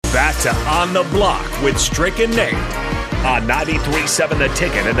back to On the Block with Strick and Nate on 93.7 The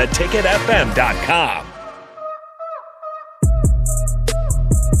Ticket and theticketfm.com.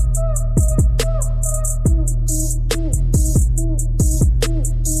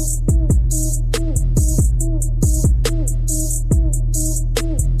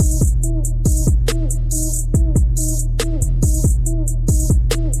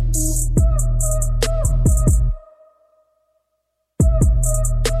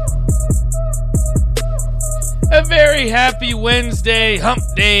 A very happy Wednesday, hump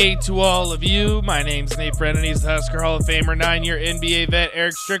day to all of you. My name's Nate Brennan. He's the Husker Hall of Famer, 9-year NBA vet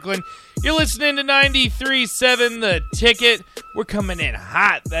Eric Strickland. You're listening to 93.7 The Ticket. We're coming in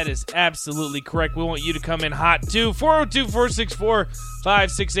hot. That is absolutely correct. We want you to come in hot, too.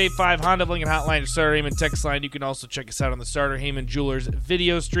 402-464-5685, Honda Lincoln Hotline, Starter Heyman text line. You can also check us out on the Starter Heyman Jewelers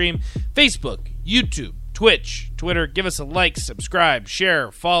video stream. Facebook, YouTube, Twitch, Twitter. Give us a like, subscribe,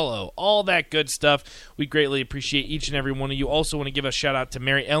 share, follow, all that good stuff. We greatly appreciate each and every one of you. Also want to give a shout out to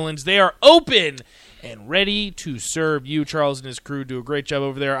Mary Ellen's. They are open and ready to serve you. Charles and his crew do a great job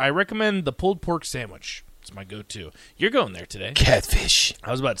over there. I recommend the pulled pork sandwich. It's my go-to. You're going there today. Catfish. I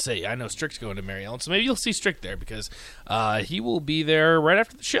was about to say, I know Strick's going to Mary Ellen, so maybe you'll see Strick there because he will be there right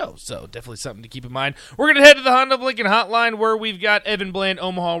after the show. So definitely something to keep in mind. We're going to head to the Honda Lincoln Hotline where we've got Evan Bland,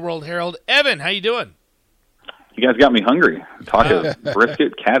 Omaha World Herald. Evan, how you doing? You guys got me hungry. Talking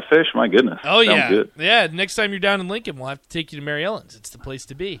brisket, catfish, my goodness. Oh, Sounds yeah. good. Yeah, next time you're down in Lincoln, we'll have to take you to Mary Ellen's. It's the place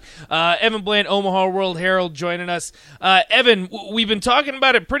to be. Evan Bland, Omaha World Herald, joining us. Evan, we've been talking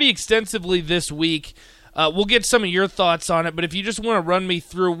about it pretty extensively this week. We'll get some of your thoughts on it, but if you just want to run me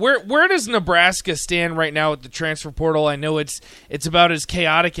through, where does Nebraska stand right now with the transfer portal? I know it's about as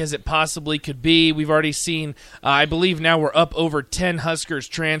chaotic as it possibly could be. We've already seen, I believe now we're up over 10 Huskers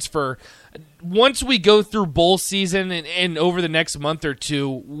transfer. Once we go through bowl season and over the next month or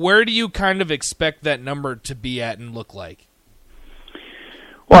two, where do you kind of expect that number to be at and look like?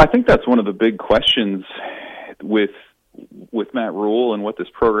 Well, I think that's one of the big questions with Matt Rule and what this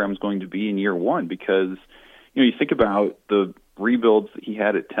program is going to be in year one, because you think about the rebuilds that he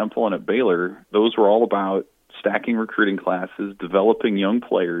had at Temple and at Baylor. Those were all about stacking recruiting classes, developing young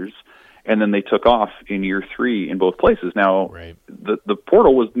players, and then they took off in year three in both places. Now, right. the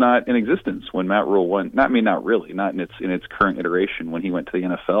portal was not in existence when Matt Rule went. Not really, not in its current iteration when he went to the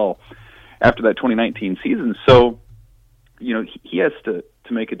NFL after that 2019 season. So, he has to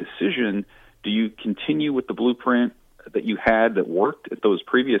make a decision. Do you continue with the blueprint that you had that worked at those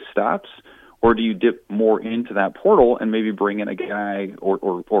previous stops, or do you dip more into that portal and maybe bring in a guy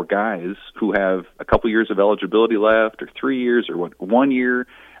or guys who have a couple years of eligibility left, or 3 years, or 1 year?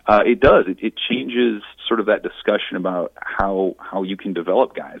 It changes sort of that discussion about how you can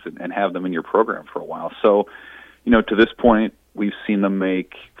develop guys and have them in your program for a while. So, to this point, we've seen them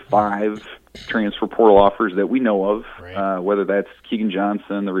make 5 transfer portal offers that we know of, right. Whether that's Keegan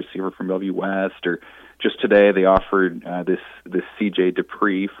Johnson, the receiver from Bellevue West, or just today they offered this C.J.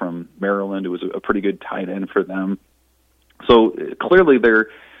 Dupree from Maryland, who was a pretty good tight end for them. So clearly they're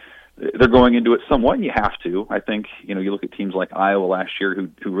going into it somewhat, and you have to. I think, you look at teams like Iowa last year who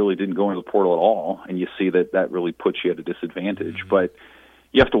really didn't go into the portal at all, and you see that really puts you at a disadvantage. Mm-hmm. But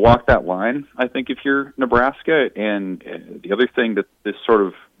you have to walk that line, I think, if you're Nebraska. And the other thing that this sort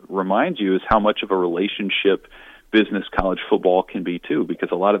of reminds you is how much of a relationship business college football can be, too,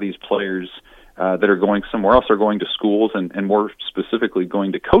 because a lot of these players that are going somewhere else are going to schools and more specifically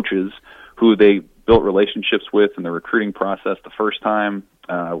going to coaches who they built relationships with in the recruiting process the first time.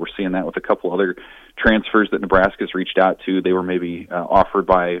 We're seeing that with a couple other transfers that Nebraska's reached out to. They were maybe offered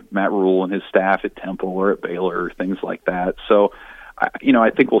by Matt Rule and his staff at Temple or at Baylor or things like that. So, I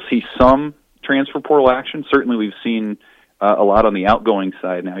think we'll see some transfer portal action. Certainly we've seen a lot on the outgoing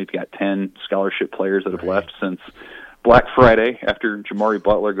side. Now you've got 10 scholarship players that have left since Black Friday after Jamari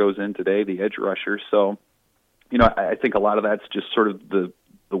Butler goes in today, the edge rusher. So, I think a lot of that's just sort of the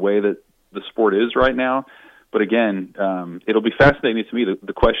way that the sport is right now. But again, it'll be fascinating to me.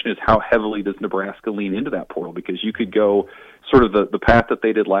 The question is, how heavily does Nebraska lean into that portal? Because you could go sort of the path that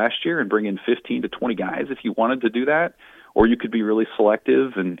they did last year and bring in 15 to 20 guys if you wanted to do that, or you could be really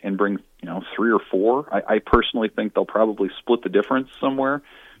selective and bring 3 or 4. I personally think they'll probably split the difference somewhere,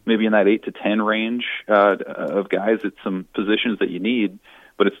 maybe in that 8 to 10 range of guys at some positions that you need.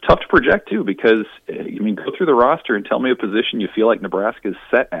 But it's tough to project, too, because, go through the roster and tell me a position you feel like Nebraska is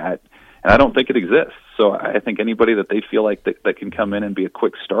set at, and I don't think it exists. So I think anybody that they feel like that can come in and be a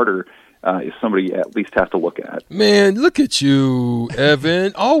quick starter is somebody you at least have to look at. Man, look at you,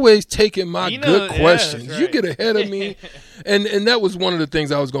 Evan, always taking my good questions. Yeah, right. You get ahead of me. And that was one of the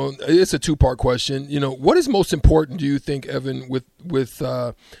things I was going. It's a two-part question. What is most important, do you think, Evan, with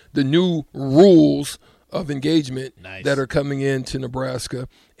the new rules of engagement that are coming into Nebraska?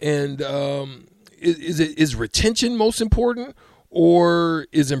 And is retention most important, or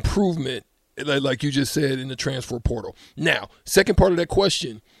is improvement, like you just said, in the transfer portal? Now, second part of that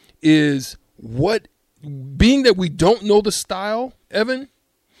question is being that we don't know the style, Evan,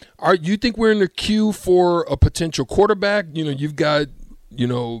 you think we're in the queue for a potential quarterback? You've got,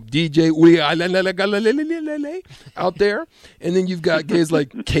 DJ out there, and then you've got guys like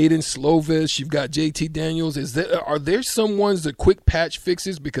Caden Slovis, you've got JT Daniels. Are there some ones that quick patch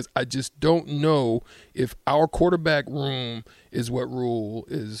fixes? Because I just don't know if our quarterback room is what Rule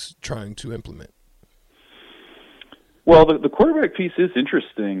is trying to implement. Well, the quarterback piece is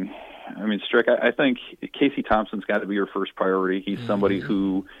interesting. I mean, Strick, I think Casey Thompson's got to be your first priority. He's somebody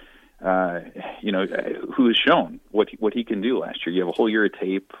who who has shown what he can do last year. You have a whole year of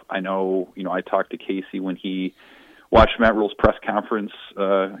tape. I know, I talked to Casey when he watched Matt Rule's press conference,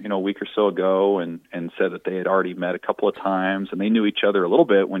 a week or so ago, and said that they had already met a couple of times, and they knew each other a little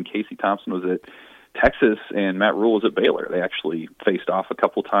bit when Casey Thompson was at Texas and Matt Rule was at Baylor. They actually faced off a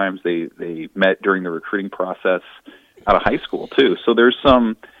couple of times. They met during the recruiting process out of high school too. So there's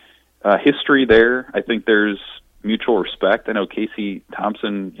some history there. I think there's mutual respect. I know Casey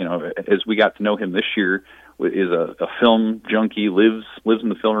Thompson, as we got to know him this year, is a film junkie, lives in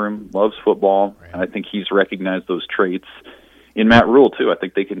the film room, loves football. Right. And I think he's recognized those traits in Matt Rule too. I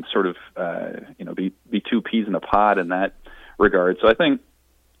think they can sort of, be two peas in a pod in that regard. So I think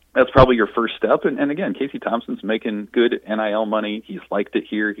that's probably your first step. And again, Casey Thompson's making good NIL money. He's liked it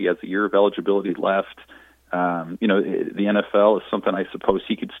here. He has a year of eligibility left. The NFL is something I suppose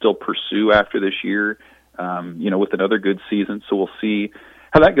he could still pursue after this year, with another good season. So we'll see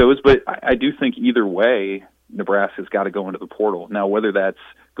how that goes. But I do think either way, Nebraska's got to go into the portal. Now, whether that's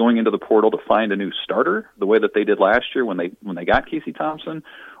going into the portal to find a new starter, the way that they did last year when they got Casey Thompson,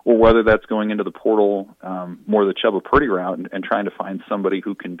 or whether that's going into the portal more the Chuba Purdy route and trying to find somebody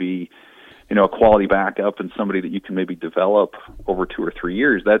who can be, a quality backup and somebody that you can maybe develop over 2 or 3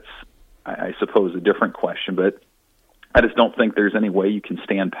 years. That's, I suppose, a different question. But I just don't think there's any way you can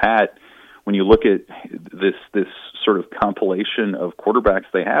stand pat when you look at this sort of compilation of quarterbacks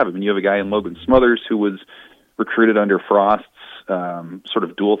they have. I mean, you have a guy in Logan Smothers who was recruited under Frost's sort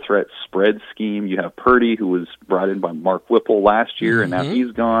of dual threat spread scheme. You have Purdy, who was brought in by Mark Whipple last year, and now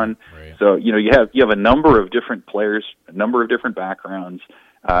he's gone. Right. So you have a number of different players, a number of different backgrounds.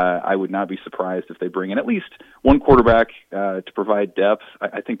 I would not be surprised if they bring in at least one quarterback to provide depth.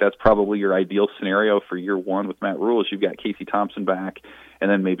 I think that's probably your ideal scenario for year one with Matt Rule, is you've got Casey Thompson back,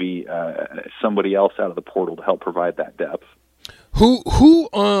 and then maybe somebody else out of the portal to help provide that depth. Who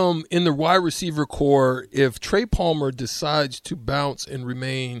in the wide receiver core, if Trey Palmer decides to bounce and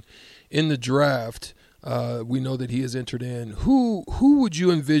remain in the draft, we know that he has entered in. Who would you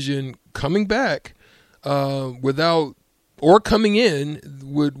envision coming back or coming in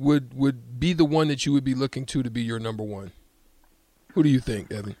would be the one that you would be looking to be your number one? Who do you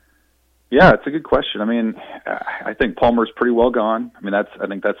think, Evan? Yeah, it's a good question. I mean, I think Palmer's pretty well gone. I mean, I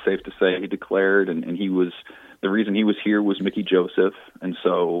think that's safe to say. He declared, and he was. The reason he was here was Mickey Joseph, and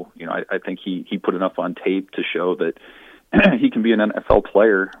so I think he put enough on tape to show that he can be an NFL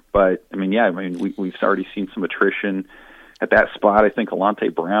player. But we've already seen some attrition at that spot. I think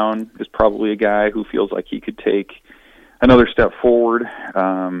Alante Brown is probably a guy who feels like he could take another step forward.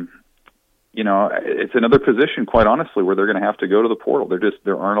 It's another position, quite honestly, where they're going to have to go to the portal.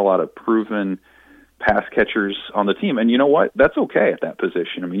 There aren't a lot of proven pass catchers on the team, and you know what? That's okay at that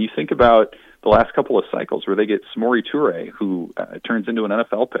position. I mean, you think about the last couple of cycles where they get Samori Toure, who turns into an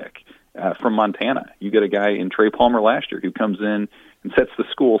NFL pick from Montana. You get a guy in Trey Palmer last year who comes in and sets the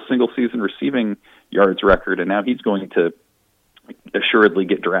school single-season receiving yards record, and now he's going to assuredly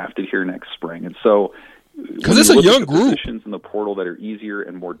get drafted here next spring. And so, because it's a young group, positions in the portal that are easier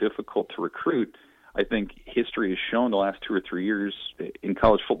and more difficult to recruit, I think history has shown the last 2 or 3 years in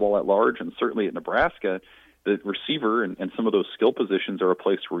college football at large, and certainly at Nebraska, that receiver and some of those skill positions are a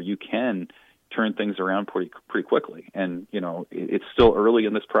place where you can turn things around pretty quickly. And, it's still early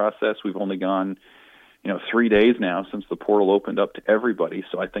in this process. We've only gone, 3 days now since the portal opened up to everybody.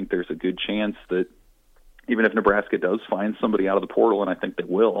 So I think there's a good chance that even if Nebraska does find somebody out of the portal, and I think they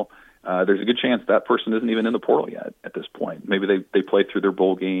will, there's a good chance that person isn't even in the portal yet at this point. Maybe they play through their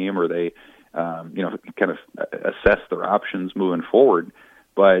bowl game, or they, kind of assess their options moving forward.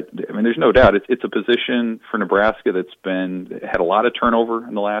 But there's no doubt it's a position for Nebraska that's had a lot of turnover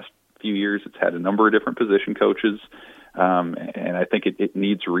in the last few years. It's had a number of different position coaches, and I think it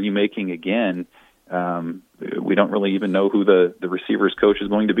needs remaking again. we don't really even know who the receivers coach is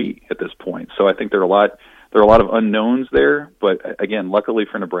going to be at this point. So I think there are a lot of unknowns there. But again, luckily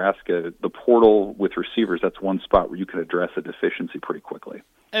for Nebraska, the portal with receivers, that's one spot where you can address a deficiency pretty quickly.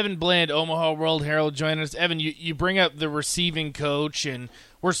 Evan Bland, Omaha World Herald, joining us. Evan, you bring up the receiving coach, and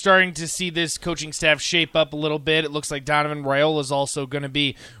we're starting to see this coaching staff shape up a little bit. It looks like Donovan Raiola is also going to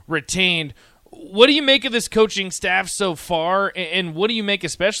be retained. What do you make of this coaching staff so far, and what do you make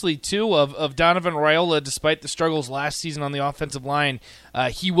especially, too, of Donovan Raiola, despite the struggles last season on the offensive line?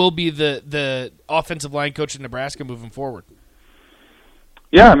 He will be the offensive line coach in Nebraska moving forward.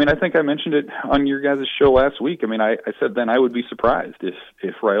 Yeah, I mean, I think I mentioned it on your guys' show last week. I mean, I said then I would be surprised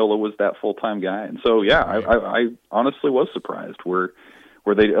if Raiola was that full-time guy. And so, yeah, I honestly was surprised where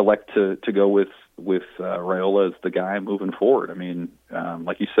they elect to go with Raiola as the guy moving forward. I mean,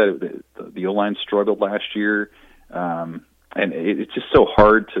 like you said, the O-line struggled last year, and it's just so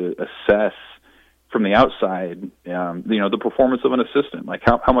hard to assess from the outside, the performance of an assistant. Like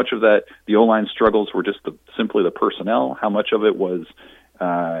how much of that the O-line struggles were just simply the personnel, how much of it was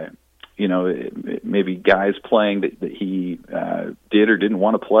maybe guys playing that he did or didn't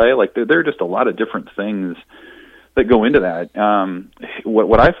want to play. Like there are just a lot of different things that go into that.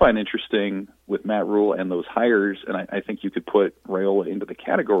 What I find interesting with Matt Rule and those hires, and I think you could put Raiola into the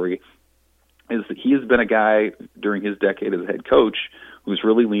category, is that he has been a guy during his decade as a head coach who's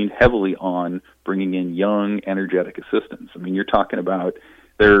really leaned heavily on bringing in young, energetic assistants. I mean, you're talking about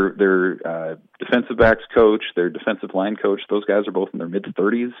their defensive backs coach, their defensive line coach. Those guys are both in their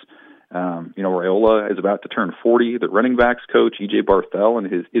mid-30s. Raiola is about to turn 40. The running backs coach, E.J. Barthel,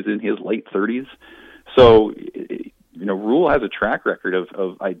 is in his late 30s. So, Rule has a track record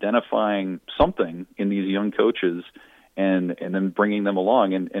of identifying something in these young coaches and then bringing them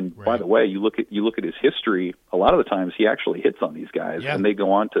along. And right. By the way, you look at his history. A lot of the times he actually hits on these guys, and they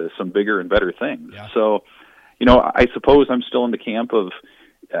go on to some bigger and better things. Yeah. So, I suppose I'm still in the camp of,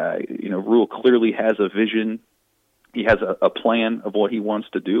 Rule clearly has a vision. He has a plan of what he wants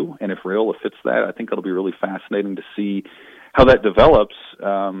to do, and if Raiola fits that, I think it'll be really fascinating to see how that develops.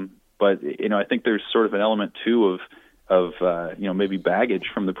 But I think there's sort of an element too of maybe baggage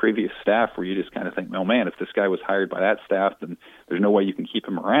from the previous staff where you just kind of think, oh man, if this guy was hired by that staff, then there's no way you can keep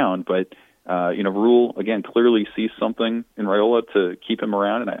him around. But Rule again clearly sees something in Raiola to keep him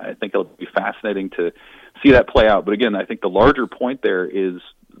around, and I think it'll be fascinating to see that play out. But again, I think the larger point there is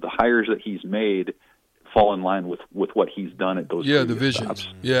the hires that he's made fall in line with what he's done at those. Yeah, the visions.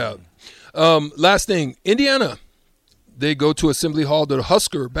 Stops. Yeah. Last thing, Indiana. They go to Assembly Hall. The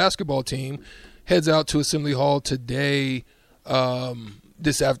Husker basketball team heads out to Assembly Hall today,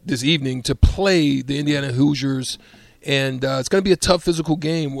 this evening, to play the Indiana Hoosiers, and it's going to be a tough physical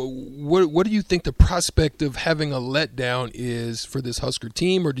game. What do you think the prospect of having a letdown is for this Husker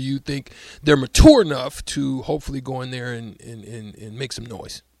team, or do you think they're mature enough to hopefully go in there and make some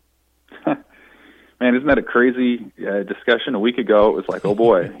noise? Man, isn't that a crazy discussion? A week ago, it was like, oh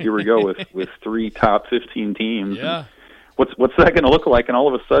boy, here we go with 3 top 15 teams. Yeah. What's that going to look like? And all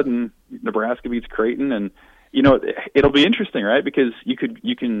of a sudden, Nebraska beats Creighton, and it'll be interesting, right? Because you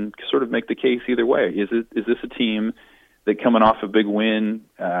can sort of make the case either way. Is this a team that coming off a big win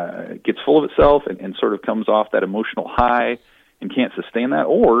gets full of itself and sort of comes off that emotional high and can't sustain that,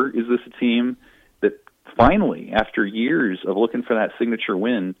 or is this a team that finally, after years of looking for that signature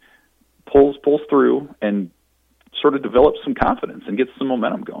win, pulls through and sort of develops some confidence and gets some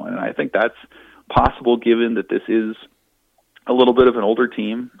momentum going? And I think that's possible given that this is a little bit of an older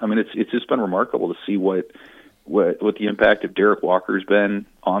team. I mean, it's just been remarkable to see what the impact of Derek Walker's been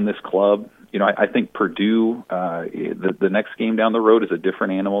on this club. I think Purdue, the next game down the road is a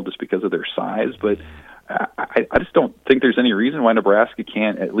different animal just because of their size, but I just don't think there's any reason why Nebraska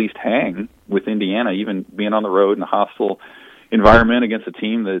can't at least hang with Indiana, even being on the road in a hostile environment against a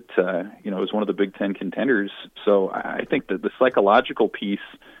team that is one of the Big Ten contenders. So I think that the psychological piece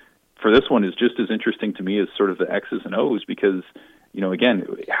for this one is just as interesting to me as sort of the X's and O's, because again,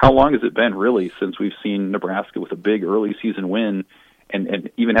 how long has it been really since we've seen Nebraska with a big early season win and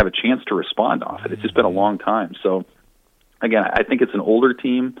even have a chance to respond off it? It's just been a long time. So again, I think it's an older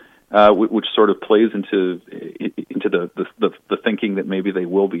team, which sort of plays into the thinking that maybe they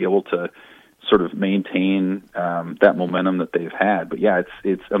will be able to sort of maintain that momentum that they've had. But yeah,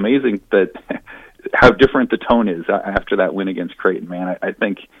 it's amazing that how different the tone is after that win against Creighton, man. I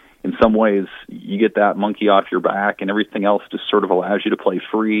think in some ways you get that monkey off your back and everything else just sort of allows you to play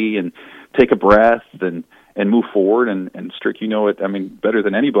free and take a breath and move forward. And Strick, it, I mean, better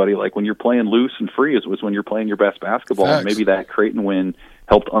than anybody, like when you're playing loose and free was when you're playing your best basketball. Facts. And maybe that Creighton win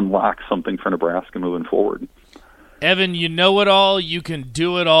helped unlock something for Nebraska moving forward. Evan, you know it all. You can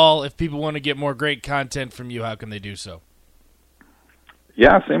do it all. If people want to get more great content from you, how can they do so?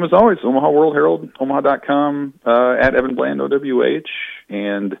 Yeah, same as always. Omaha World Herald, Omaha.com, at Evan Bland, OWH,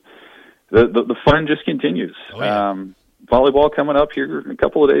 and the fun just continues. Oh, yeah. Volleyball coming up here in a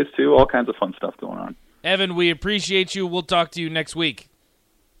couple of days, too. All kinds of fun stuff going on. Evan, we appreciate you. We'll talk to you next week.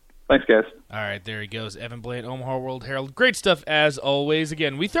 Thanks, guys. All right, there he goes. Evan Bland, Omaha World Herald. Great stuff as always.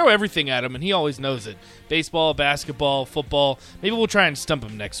 Again, we throw everything at him, and he always knows it. Baseball, basketball, football. Maybe we'll try and stump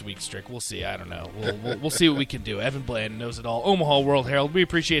him next week, Strick. We'll see. I don't know. We'll see what we can do. Evan Bland knows it all. Omaha World Herald. We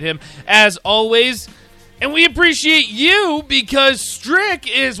appreciate him as always. And we appreciate you because Strick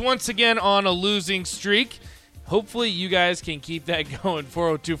is once again on a losing streak. Hopefully you guys can keep that going.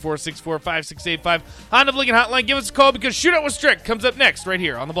 402-464-5685. Honda of Lincoln Hotline. Give us a call because Shootout with Strick comes up next right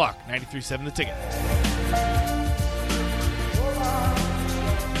here on the block. 93.7 The Ticket.